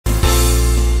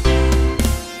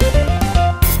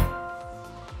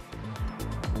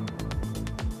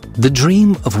The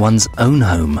dream of one's own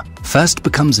home first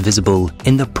becomes visible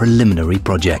in the preliminary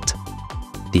project.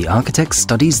 The architect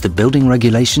studies the building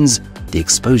regulations, the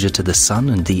exposure to the sun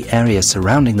and the area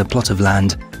surrounding the plot of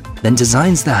land, then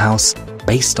designs the house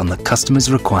based on the customer's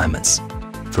requirements.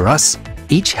 For us,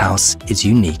 each house is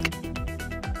unique.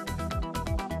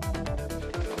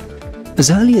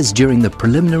 As early as during the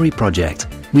preliminary project,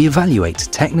 we evaluate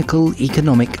technical,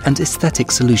 economic and aesthetic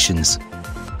solutions.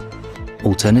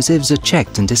 Alternatives are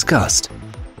checked and discussed.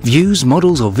 Views,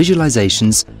 models or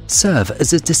visualizations serve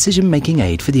as a decision-making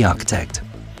aid for the architect.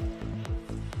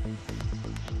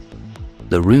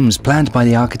 The rooms planned by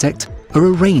the architect are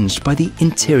arranged by the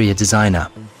interior designer.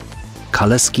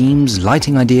 Color schemes,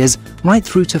 lighting ideas, right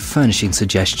through to furnishing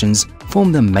suggestions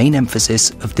form the main emphasis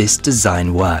of this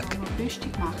design work.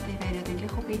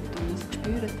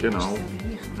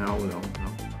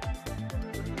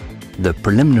 The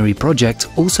preliminary project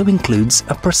also includes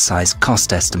a precise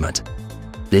cost estimate.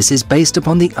 This is based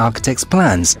upon the architect's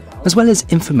plans, as well as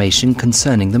information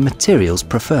concerning the materials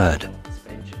preferred.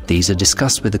 These are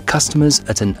discussed with the customers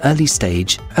at an early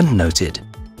stage and noted.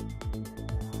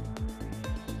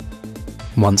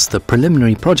 Once the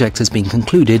preliminary project has been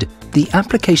concluded, the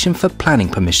application for planning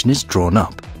permission is drawn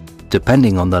up.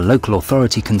 Depending on the local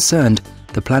authority concerned,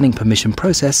 the planning permission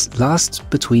process lasts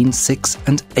between 6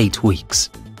 and 8 weeks.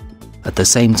 At the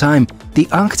same time, the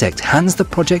architect hands the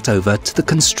project over to the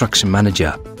construction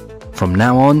manager. From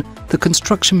now on, the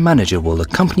construction manager will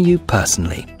accompany you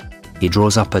personally. He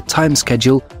draws up a time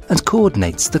schedule and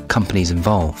coordinates the companies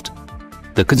involved.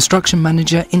 The construction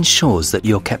manager ensures that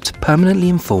you're kept permanently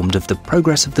informed of the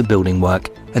progress of the building work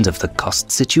and of the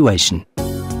cost situation.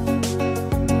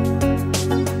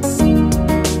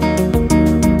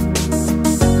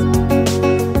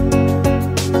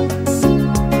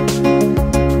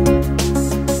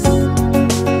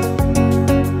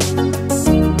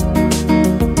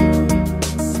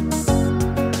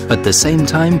 At the same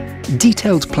time,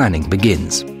 detailed planning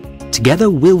begins.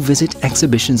 Together we'll visit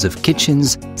exhibitions of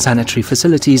kitchens, sanitary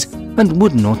facilities and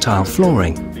wooden or tile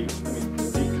flooring.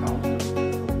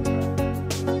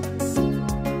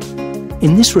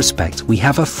 In this respect, we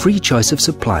have a free choice of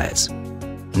suppliers.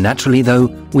 Naturally though,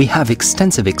 we have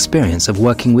extensive experience of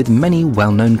working with many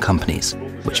well-known companies,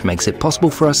 which makes it possible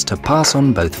for us to pass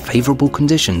on both favourable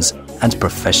conditions and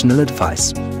professional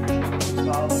advice.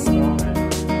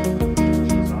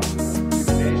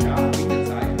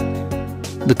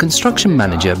 The construction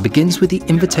manager begins with the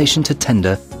invitation to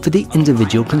tender for the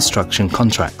individual construction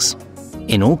contracts.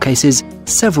 In all cases,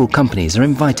 several companies are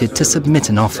invited to submit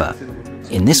an offer.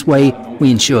 In this way,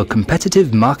 we ensure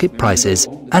competitive market prices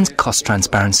and cost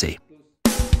transparency.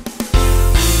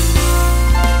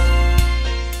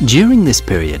 During this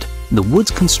period, the wood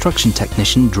construction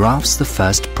technician drafts the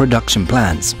first production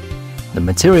plans. The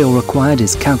material required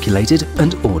is calculated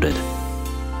and ordered.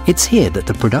 It's here that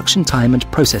the production time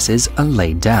and processes are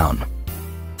laid down.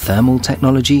 Thermal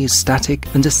technology, static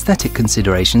and aesthetic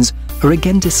considerations are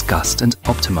again discussed and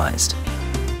optimized.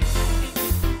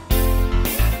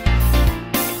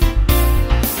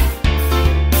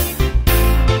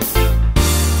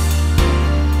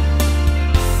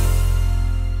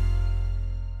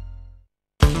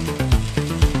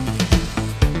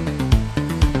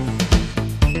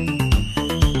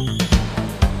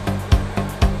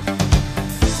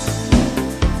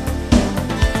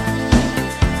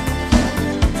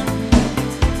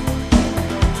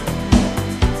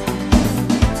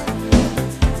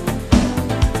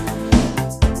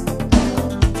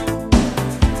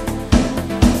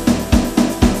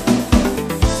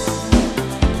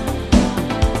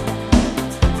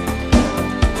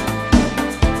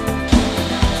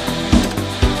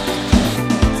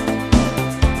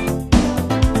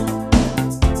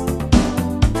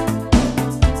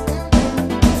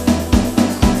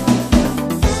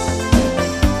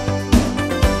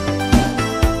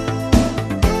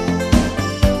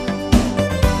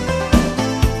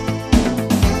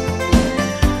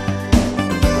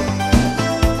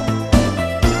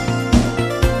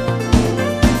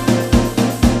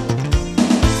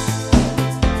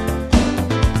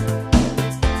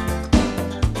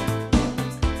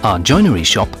 Our joinery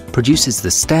shop produces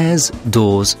the stairs,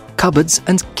 doors, cupboards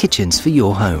and kitchens for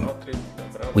your home.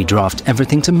 We draft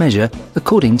everything to measure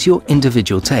according to your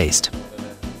individual taste.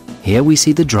 Here we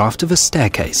see the draft of a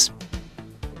staircase.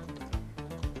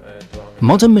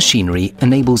 Modern machinery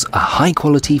enables a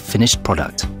high-quality finished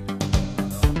product.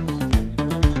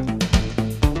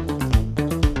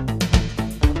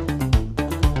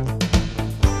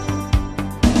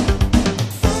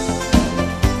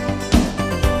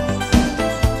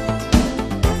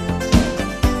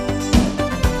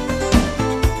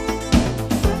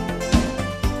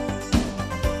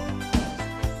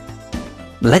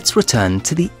 Let's return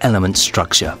to the element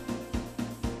structure.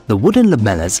 The wooden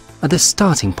lamellas are the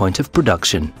starting point of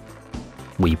production.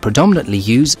 We predominantly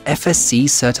use FSC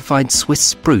certified Swiss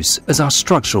spruce as our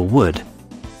structural wood.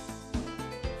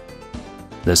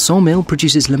 The sawmill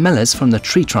produces lamellas from the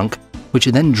tree trunk, which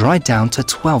are then dried down to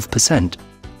 12%.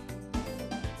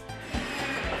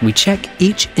 We check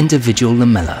each individual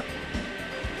lamella.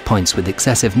 Points with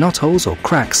excessive knotholes or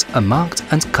cracks are marked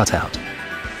and cut out.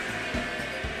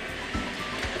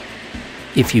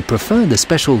 If you prefer the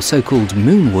special so-called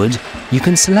moon wood, you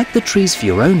can select the trees for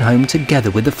your own home together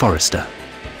with the forester.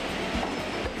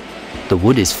 The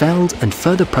wood is felled and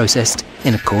further processed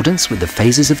in accordance with the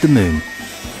phases of the moon.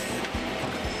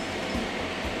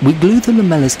 We glue the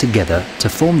lamellas together to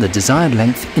form the desired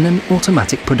length in an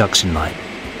automatic production line.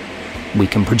 We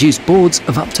can produce boards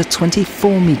of up to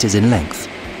 24 meters in length.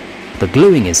 The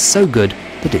gluing is so good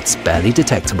that it's barely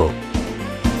detectable.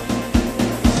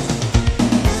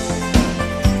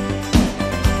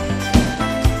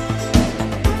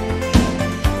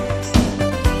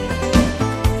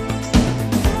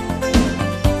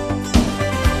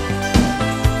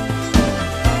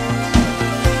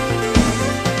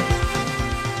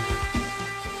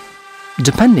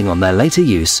 Depending on their later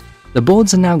use, the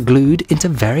boards are now glued into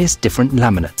various different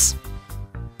laminates.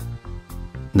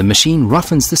 The machine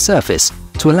roughens the surface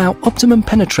to allow optimum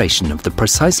penetration of the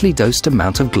precisely dosed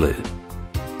amount of glue.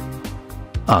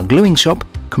 Our gluing shop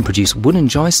can produce wooden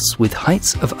joists with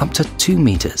heights of up to 2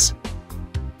 meters.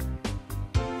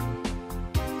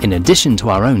 In addition to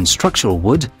our own structural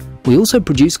wood, we also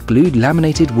produce glued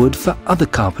laminated wood for other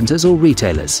carpenters or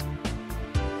retailers.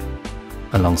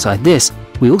 Alongside this,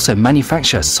 we also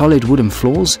manufacture solid wooden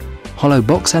floors, hollow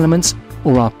box elements,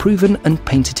 or our proven and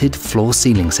patented floor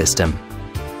ceiling system.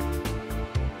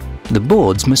 The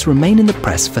boards must remain in the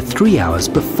press for 3 hours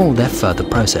before they're further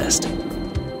processed.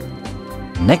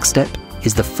 Next step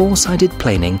is the 4-sided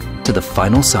planing to the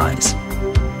final size.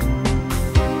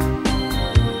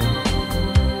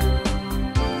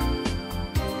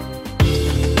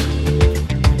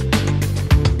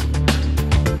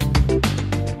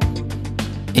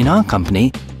 In our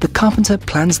company, the carpenter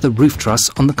plans the roof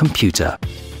truss on the computer.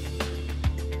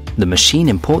 The machine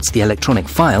imports the electronic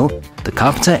file, the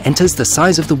carpenter enters the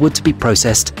size of the wood to be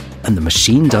processed, and the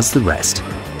machine does the rest.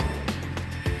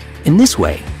 In this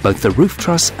way, both the roof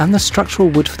truss and the structural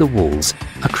wood for the walls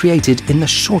are created in the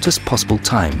shortest possible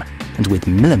time and with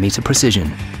millimeter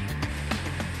precision.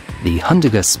 The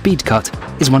Hundiger Speed Cut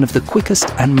is one of the quickest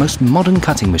and most modern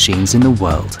cutting machines in the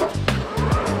world.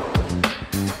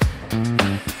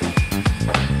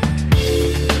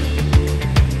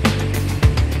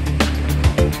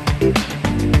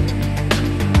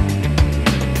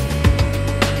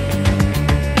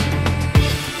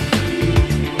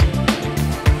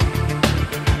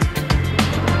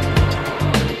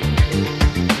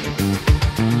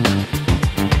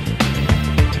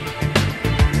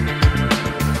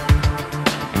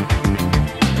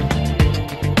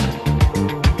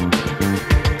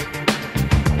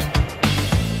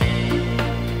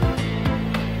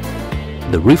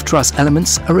 The roof truss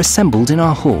elements are assembled in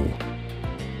our hall.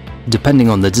 Depending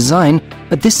on the design,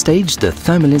 at this stage the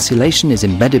thermal insulation is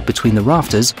embedded between the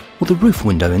rafters or the roof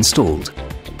window installed.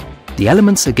 The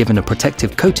elements are given a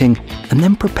protective coating and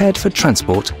then prepared for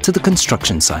transport to the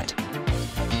construction site.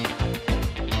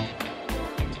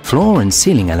 Floor and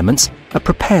ceiling elements are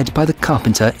prepared by the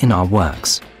carpenter in our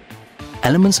works.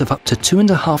 Elements of up to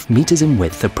 2.5 meters in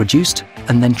width are produced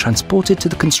and then transported to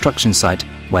the construction site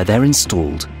where they're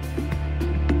installed.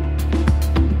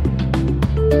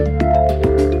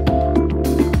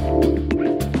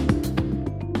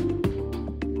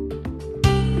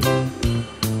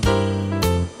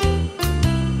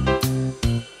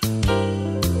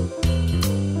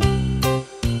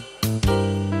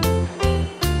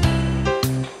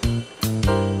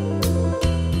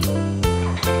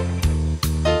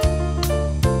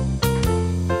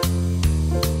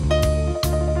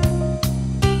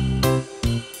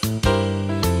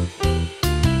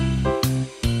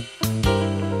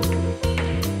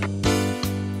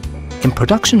 In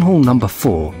production hall number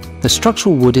 4, the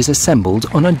structural wood is assembled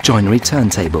on a joinery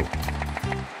turntable.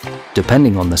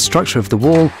 Depending on the structure of the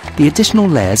wall, the additional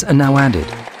layers are now added.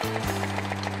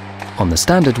 On the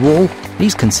standard wall,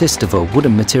 these consist of a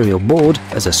wooden material board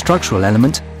as a structural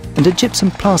element and a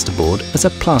gypsum plasterboard as a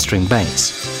plastering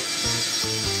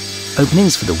base.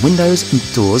 Openings for the windows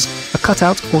and doors are cut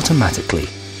out automatically.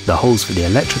 The holes for the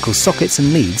electrical sockets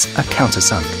and leads are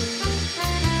countersunk.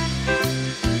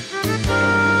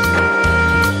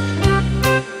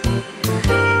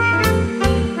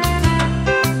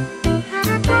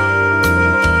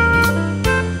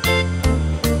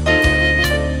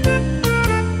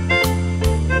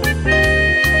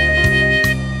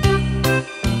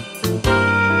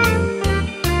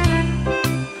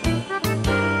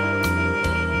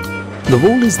 The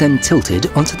wall is then tilted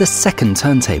onto the second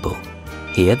turntable.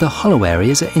 Here the hollow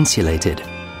areas are insulated.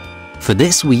 For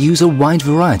this we use a wide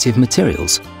variety of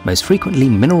materials, most frequently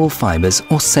mineral fibres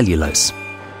or cellulose.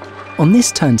 On this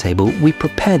turntable we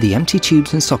prepare the empty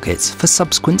tubes and sockets for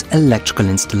subsequent electrical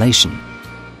installation.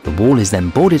 The wall is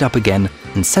then boarded up again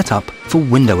and set up for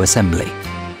window assembly.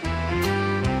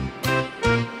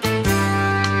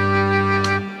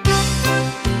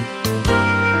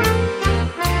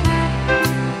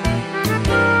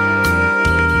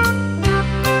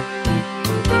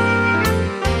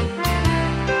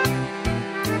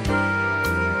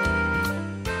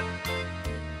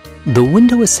 The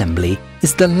window assembly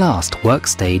is the last work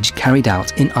stage carried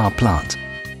out in our plant.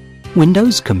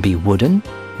 Windows can be wooden,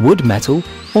 wood metal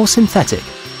or synthetic,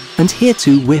 and here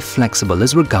too we're flexible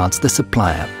as regards the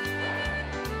supplier.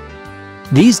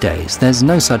 These days there's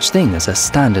no such thing as a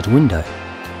standard window.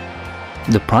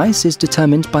 The price is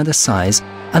determined by the size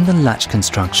and the latch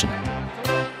construction.